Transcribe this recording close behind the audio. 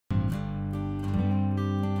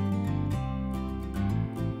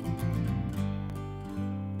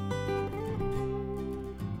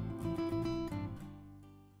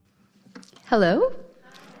Hello?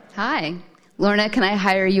 Hi. Lorna, can I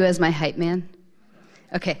hire you as my hype man?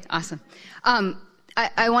 Okay, awesome.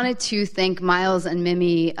 I wanted to thank Miles and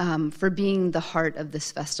Mimi for being the heart of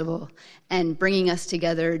this festival and bringing us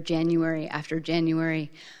together January after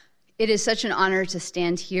January. It is such an honor to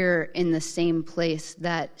stand here in the same place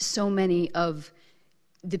that so many of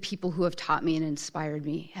the people who have taught me and inspired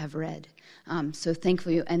me have read. So thank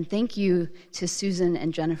you, and thank you to Susan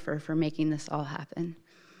and Jennifer for making this all happen.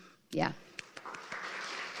 Yeah.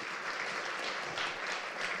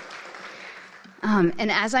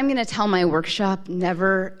 And as I'm going to tell my workshop,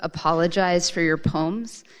 never apologize for your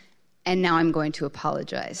poems, and now I'm going to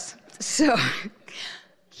apologize. So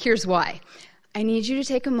here's why. I need you to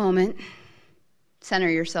take a moment, center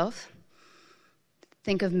yourself,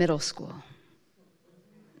 think of middle school.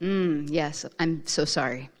 Yes, I'm so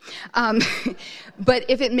sorry. But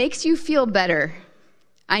if it makes you feel better,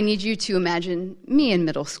 I need you to imagine me in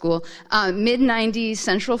middle school. Mid-90s,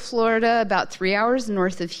 Central Florida, about 3 hours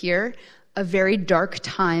north of here. A very dark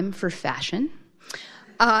time for fashion.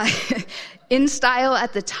 In style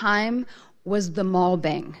at the time was the mall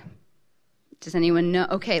bang. Does anyone know?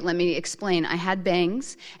 Okay, let me explain. I had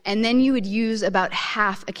bangs, and then you would use about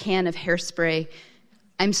half a can of hairspray.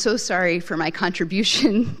 I'm so sorry for my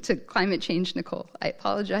contribution to climate change, Nickole. I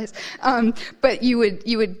apologize. But you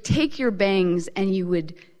would take your bangs and you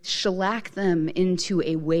would shellac them into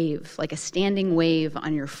a wave, like a standing wave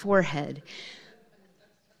on your forehead.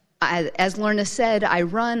 As Lorna said, I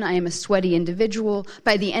run, I am a sweaty individual.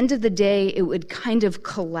 By the end of the day, it would kind of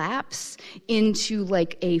collapse into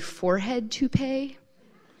like a forehead toupee.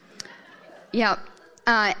 Yeah,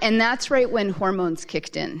 and that's right when hormones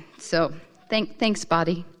kicked in. So thanks,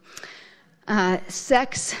 body.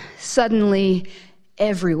 Sex suddenly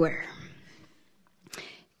everywhere.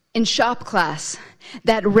 In shop class,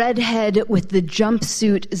 that redhead with the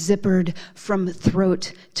jumpsuit zippered from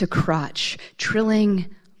throat to crotch, trilling,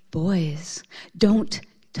 "Boys, don't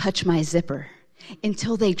touch my zipper,"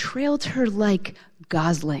 until they trailed her like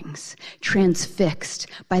goslings, transfixed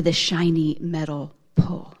by the shiny metal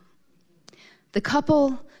pull. The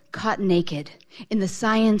couple caught naked in the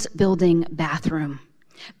science building bathroom.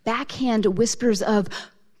 Backhand whispers of,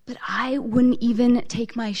 "But I wouldn't even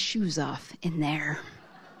take my shoes off in there."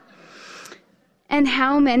 And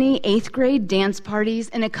how many 8th grade dance parties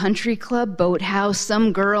in a country club boathouse,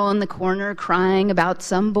 some girl in the corner crying about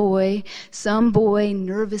some boy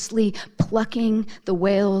nervously plucking the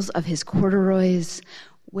whales of his corduroys,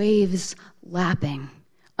 waves lapping,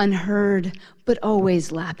 unheard but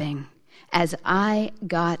always lapping, as I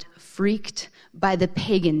got freaked by the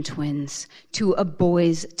Pagan twins to a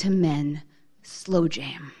Boys to Men slow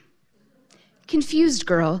jam. Confused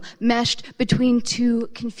girl meshed between two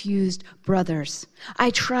confused brothers. I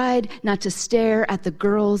tried not to stare at the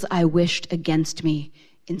girls I wished against me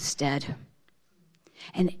instead.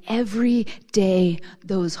 And every day,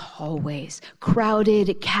 those hallways,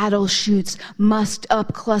 crowded cattle chutes, mussed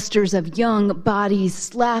up clusters of young bodies,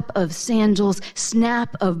 slap of sandals,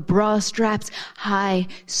 snap of bra straps, high,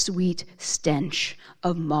 sweet stench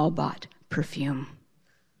of Malbot perfume.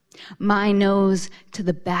 My nose to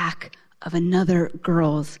the back of another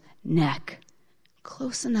girl's neck,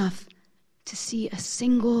 close enough to see a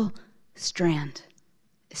single strand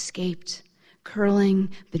escaped,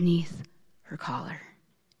 curling beneath her collar.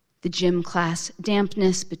 The gym class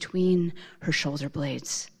dampness between her shoulder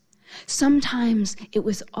blades. Sometimes it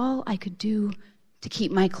was all I could do to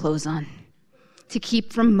keep my clothes on, to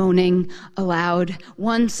keep from moaning aloud.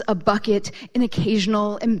 Once a bucket, an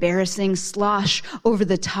occasional embarrassing slosh over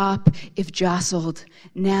the top if jostled.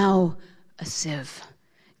 Now a sieve,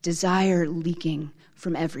 desire leaking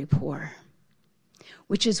from every pore.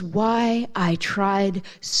 Which is why I tried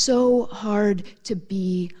so hard to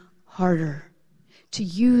be harder, to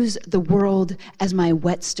use the world as my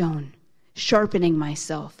whetstone, sharpening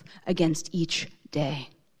myself against each day.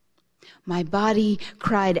 My body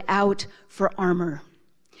cried out for armor.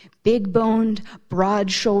 Big-boned,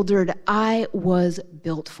 broad-shouldered, I was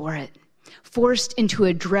built for it. Forced into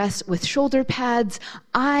a dress with shoulder pads,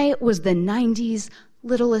 I was the 90s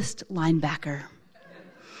littlest linebacker.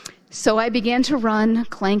 So I began to run,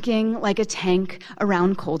 clanking like a tank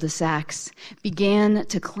around cul-de-sacs, began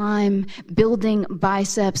to climb, building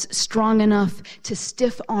biceps strong enough to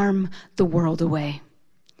stiff-arm the world away.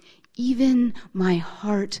 Even my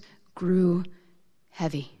heart grew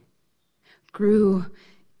heavy, grew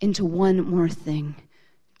into one more thing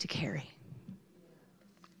to carry.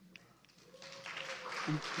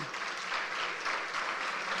 Thank you.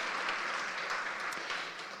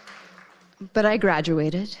 But I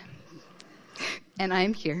graduated, and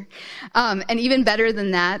I'm here. And even better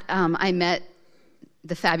than that, I met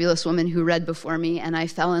the fabulous woman who read before me, and I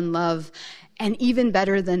fell in love. And even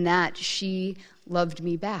better than that, she loved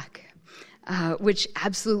me back, which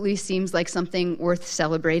absolutely seems like something worth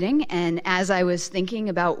celebrating. And as I was thinking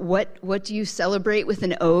about what do you celebrate with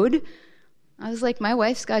an ode, I was like, my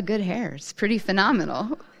wife's got good hair. It's pretty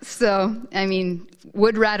phenomenal. So, I mean,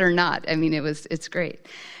 would rat or not, I mean, it's great.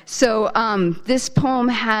 So this poem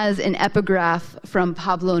has an epigraph from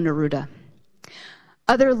Pablo Neruda.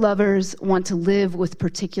 Other lovers want to live with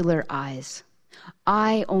particular eyes.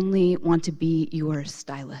 I only want to be your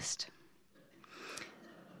stylist.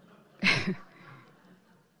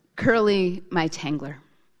 Curly, my tangler.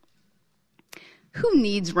 Who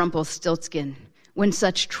needs Rumpelstiltskin when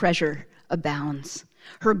such treasure abounds?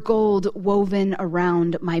 Her gold woven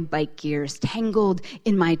around my bike gears, tangled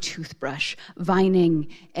in my toothbrush, vining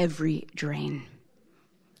every drain.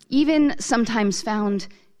 Even sometimes found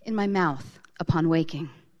in my mouth upon waking.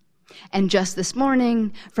 And just this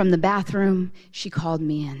morning, from the bathroom, she called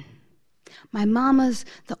me in. My mama's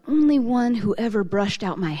the only one who ever brushed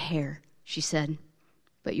out my hair, she said.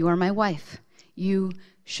 But you are my wife. You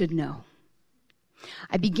should know.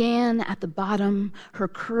 I began at the bottom, her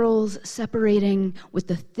curls separating with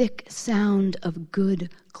the thick sound of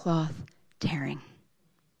good cloth tearing.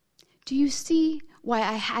 Do you see why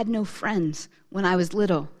I had no friends when I was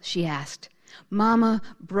little, she asked. Mama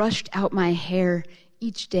brushed out my hair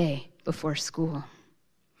each day before school.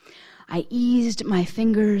 I eased my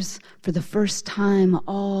fingers for the first time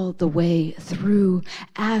all the way through,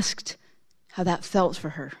 asked how that felt for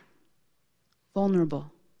her.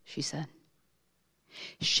 Vulnerable, she said.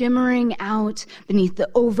 Shimmering out beneath the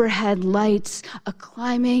overhead lights, a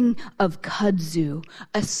climbing of kudzu,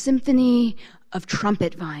 a symphony of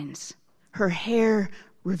trumpet vines. Her hair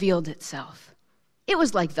revealed itself. It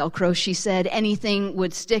was like Velcro, she said. Anything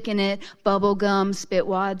would stick in it, bubble gum,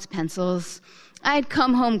 spitwads, pencils. I'd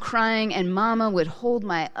come home crying, and Mama would hold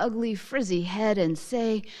my ugly, frizzy head and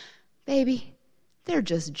say, baby, they're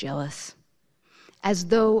just jealous. As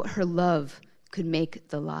though her love could make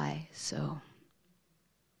the lie so.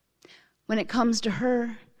 When it comes to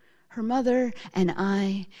her, her mother and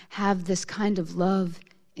I have this kind of love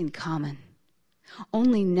in common.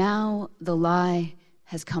 Only now the lie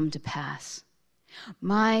has come to pass.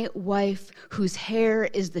 My wife, whose hair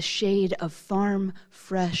is the shade of farm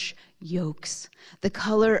fresh yolks, the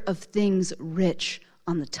color of things rich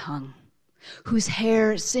on the tongue, whose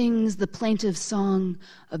hair sings the plaintive song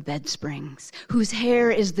of bed springs, whose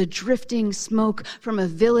hair is the drifting smoke from a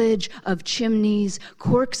village of chimneys,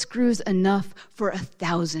 corkscrews enough for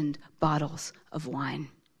 1,000 bottles of wine.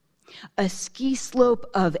 A ski slope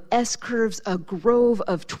of S-curves, a grove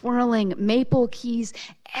of twirling maple keys,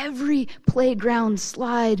 every playground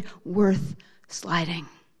slide worth sliding.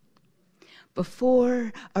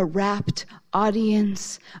 Before a rapt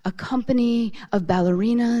audience, a company of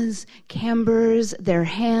ballerinas cambers their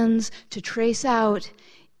hands to trace out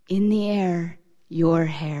in the air your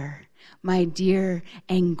hair, my dear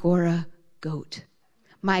Angora goat,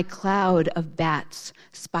 my cloud of bats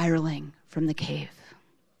spiraling from the cave.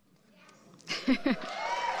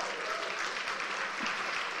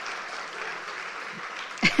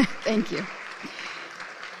 Thank you.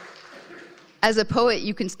 As a poet,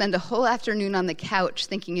 you can spend a whole afternoon on the couch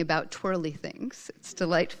thinking about twirly things. It's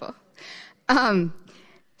delightful.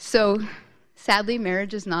 So, sadly,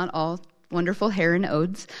 marriage is not all wonderful hair and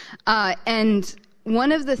odes. And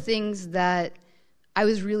one of the things that I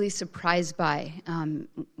was really surprised by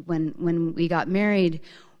when we got married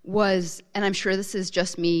was, and I'm sure this is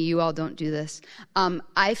just me, you all don't do this,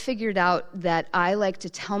 I figured out that I like to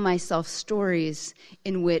tell myself stories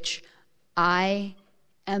in which I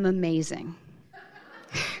am amazing.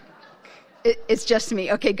 It's just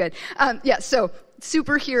me. Okay, good. So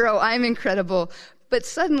superhero, I'm incredible. But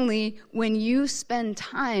suddenly, when you spend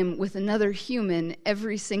time with another human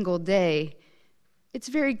every single day, it's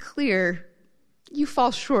very clear you fall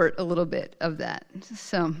short a little bit of that.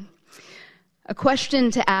 So, a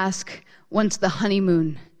question to ask once the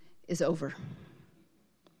honeymoon is over.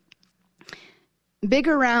 Big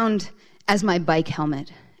around as my bike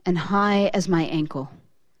helmet and high as my ankle,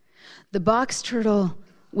 the box turtle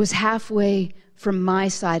was halfway from my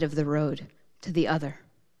side of the road to the other.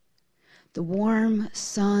 The warm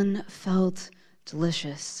sun felt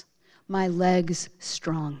delicious, my legs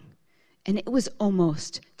strong, and it was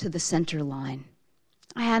almost to the center line.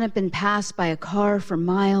 I hadn't been passed by a car for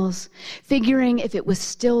miles, figuring if it was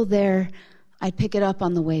still there, I'd pick it up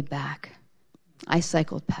on the way back. I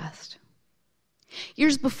cycled past.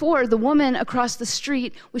 Years before, the woman across the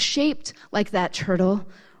street was shaped like that turtle,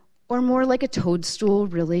 Or more like a toadstool,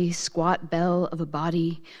 really, squat bell of a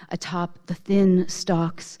body atop the thin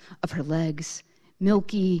stalks of her legs,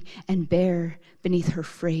 milky and bare beneath her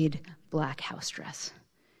frayed black house dress.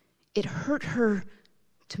 It hurt her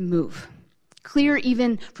to move, clear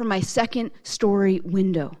even from my second-story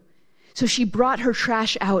window. So she brought her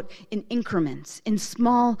trash out in increments, in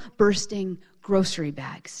small, bursting grocery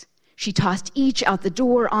bags. She tossed each out the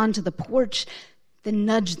door onto the porch, then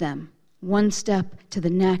nudged them one step to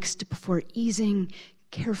the next before easing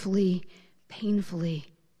carefully, painfully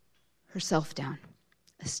herself down,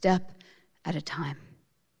 a step at a time.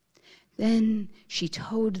 Then she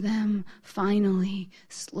towed them finally,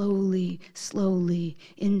 slowly,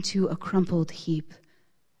 into a crumpled heap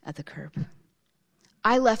at the curb.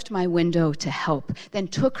 I left my window to help, then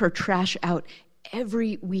took her trash out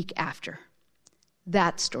every week after.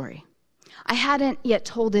 That story. I hadn't yet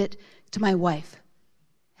told it to my wife.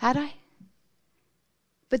 Had I?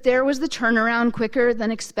 But there was the turnaround quicker than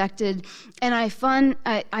expected, and I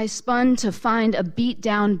spun to find a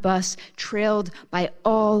beat-down bus trailed by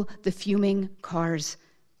all the fuming cars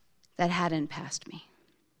that hadn't passed me.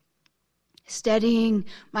 Steadying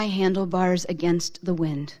my handlebars against the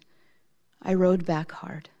wind, I rode back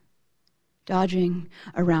hard, dodging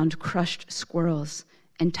around crushed squirrels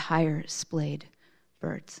and tire-splayed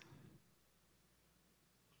birds.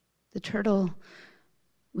 The turtle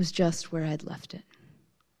was just where I'd left it,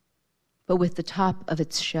 but with the top of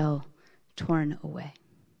its shell torn away.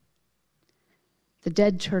 The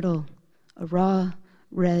dead turtle, a raw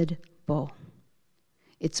red bowl,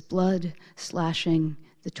 its blood slashing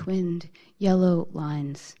the twinned yellow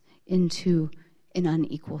lines into an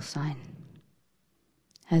unequal sign.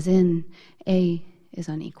 As in, A is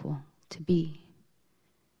unequal to B.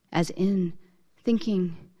 As in,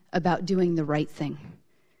 thinking about doing the right thing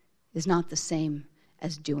is not the same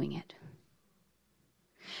as doing it.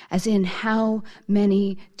 As in, how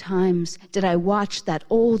many times did I watch that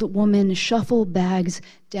old woman shuffle bags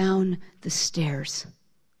down the stairs?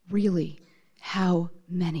 Really, how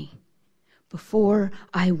many? Before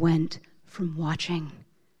I went from watching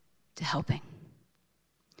to helping.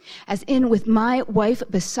 As in, with my wife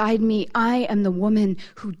beside me, I am the woman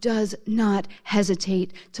who does not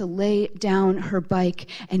hesitate to lay down her bike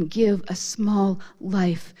and give a small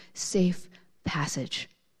life safe passage.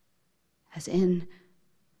 As in,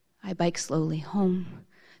 I bike slowly home,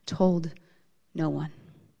 told no one.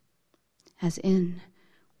 As in,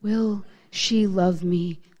 will she love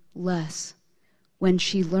me less when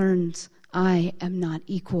she learns I am not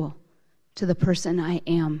equal to the person I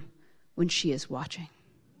am when she is watching?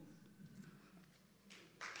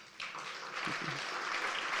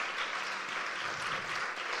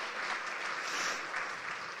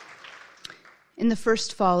 In the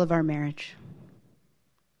first fall of our marriage,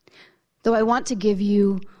 though I want to give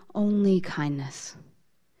you only kindness,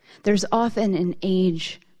 there's often an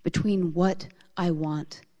age between what I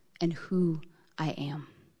want and who I am.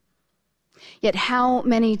 Yet how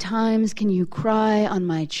many times can you cry on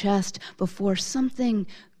my chest before something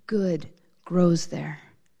good grows there?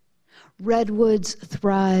 Redwoods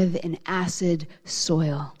thrive in acid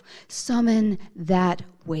soil. Summon that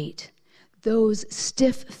weight, those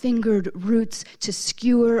stiff-fingered roots to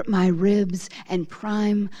skewer my ribs and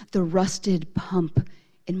prime the rusted pump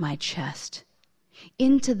in my chest.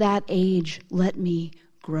 Into that age, let me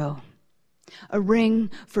grow. A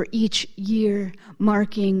ring for each year,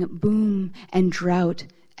 marking boom and drought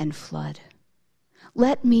and flood.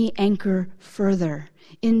 Let me anchor further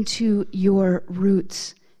into your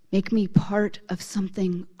roots. Make me part of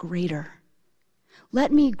something greater.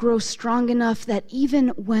 Let me grow strong enough that even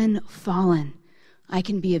when fallen, I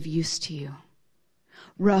can be of use to you.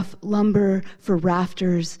 Rough lumber for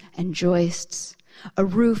rafters and joists, a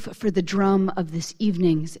roof for the drum of this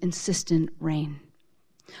evening's insistent rain.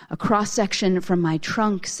 A cross-section from my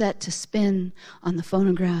trunk set to spin on the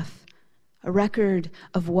phonograph, a record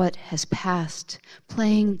of what has passed,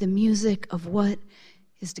 playing the music of what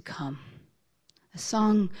is to come. A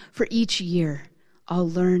song for each year I'll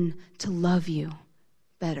learn to love you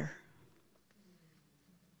better.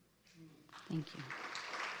 Thank you.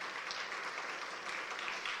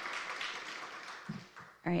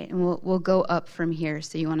 All right, and we'll go up from here,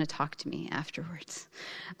 so you want to talk to me afterwards.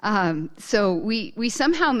 So we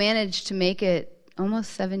somehow managed to make it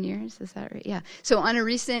almost 7 years, is that right? Yeah. So on a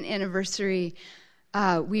recent anniversary,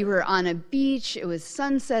 we were on a beach, it was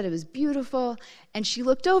sunset, it was beautiful, and she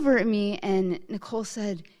looked over at me, and Nickole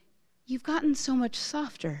said, "You've gotten so much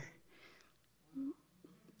softer."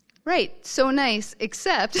 Right, so nice,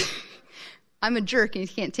 except I'm a jerk and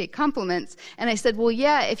you can't take compliments. And I said, well,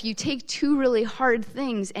 yeah, if you take two really hard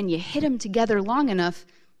things and you hit them together long enough,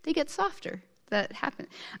 they get softer. That happened.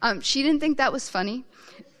 She didn't think that was funny.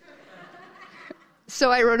 So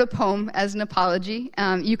I wrote a poem as an apology.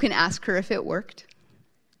 You can ask her if it worked.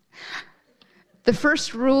 The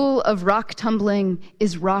first rule of rock tumbling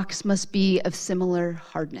is rocks must be of similar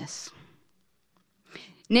hardness.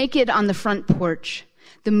 Naked on the front porch,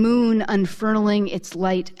 the moon unfurling its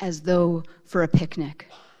light as though for a picnic.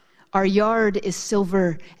 Our yard is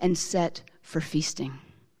silver and set for feasting.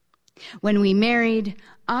 When we married,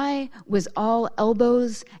 I was all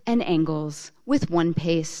elbows and angles with one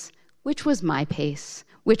pace, which was my pace,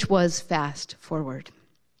 which was fast forward.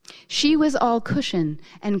 She was all cushion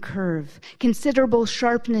and curve, considerable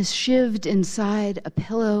sharpness shivved inside a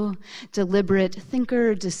pillow, deliberate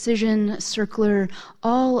thinker, decision, circler,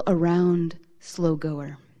 all around slow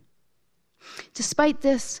goer. Despite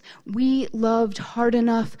this, we loved hard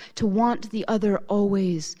enough to want the other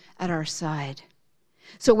always at our side.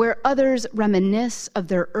 So where others reminisce of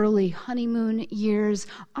their early honeymoon years,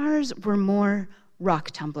 ours were more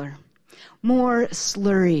rock tumbler, more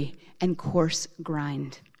slurry and coarse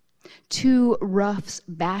grind. Two roughs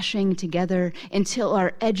bashing together until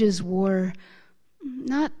our edges wore,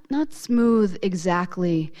 not smooth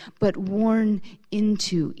exactly, but worn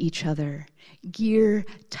into each other, gear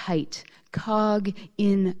tight, cog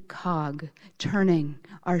in cog, turning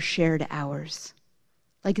our shared hours.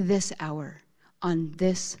 Like this hour, on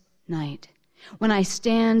this night, when I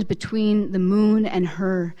stand between the moon and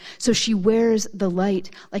her, so she wears the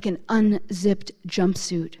light like an unzipped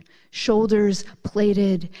jumpsuit, shoulders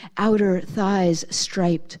plated, outer thighs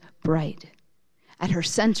striped bright. At her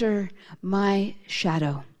center, my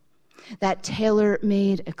shadow, that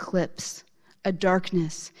tailor-made eclipse, a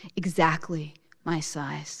darkness exactly my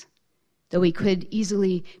size, though we could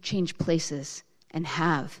easily change places and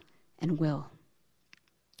have and will.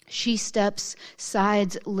 She steps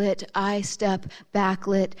sides lit, I step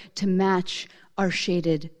backlit to match our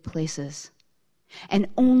shaded places. And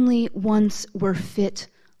only once we're fit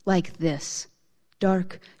like this,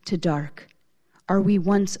 dark to dark, are we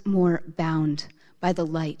once more bound by the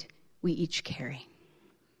light we each carry.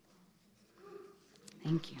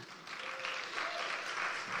 Thank you.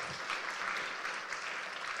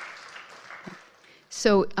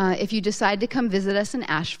 So if you decide to come visit us in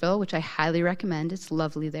Asheville, which I highly recommend, it's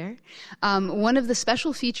lovely there, one of the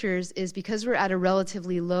special features is because we're at a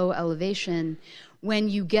relatively low elevation, when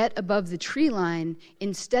you get above the tree line,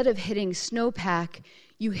 instead of hitting snowpack,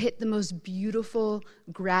 you hit the most beautiful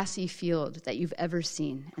grassy field that you've ever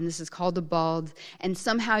seen. And this is called a bald. And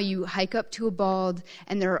somehow you hike up to a bald,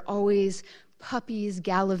 and there are always puppies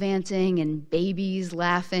gallivanting and babies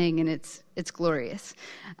laughing, and it's glorious.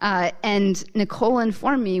 And Nickole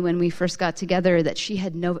informed me when we first got together that she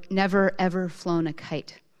had never, ever flown a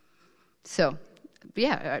kite. So,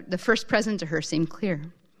 yeah, the first present to her seemed clear.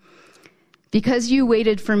 Because you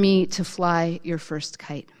waited for me to fly your first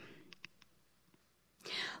kite.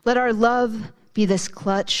 Let our love be this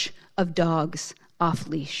clutch of dogs off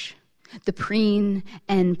leash, the preen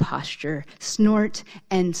and posture, snort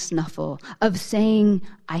and snuffle of saying,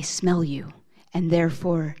 I smell you, and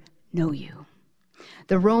therefore know you.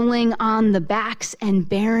 The rolling on the backs and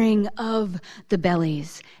bearing of the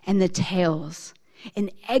bellies and the tails, an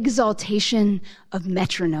exaltation of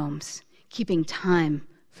metronomes, keeping time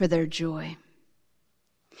for their joy.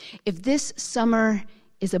 If this summer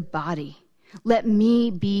is a body, let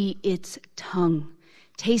me be its tongue,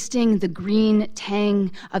 tasting the green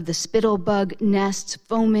tang of the spittlebug nests,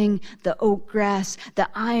 foaming the oak grass, the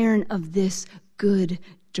iron of this good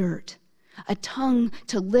dirt. A tongue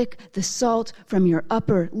to lick the salt from your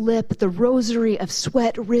upper lip, the rosary of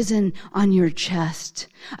sweat risen on your chest.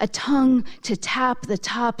 A tongue to tap the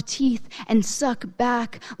top teeth and suck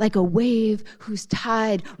back like a wave whose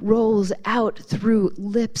tide rolls out through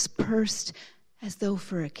lips pursed as though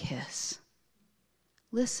for a kiss.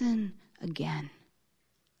 Listen again.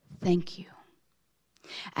 Thank you.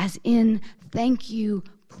 As in, thank you,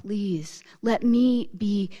 please. Let me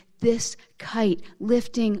be this kite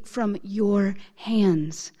lifting from your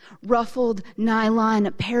hands. Ruffled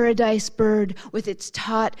nylon paradise bird with its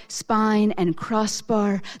taut spine and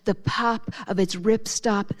crossbar, the pop of its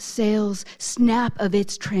ripstop sails, snap of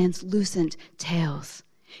its translucent tails.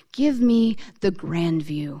 Give me the grand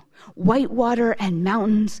view, whitewater and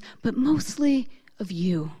mountains, but mostly of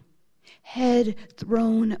you. Head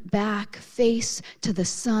thrown back, face to the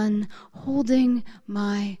sun, holding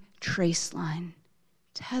my trace line,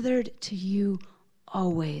 tethered to you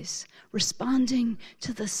always, responding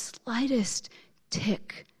to the slightest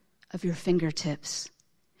tick of your fingertips.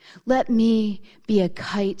 Let me be a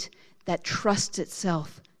kite that trusts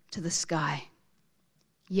itself to the sky.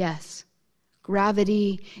 Yes,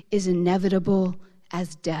 Gravity is inevitable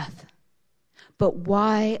as death. But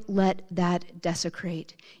why let that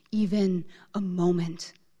desecrate even a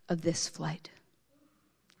moment of this flight?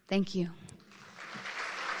 Thank you.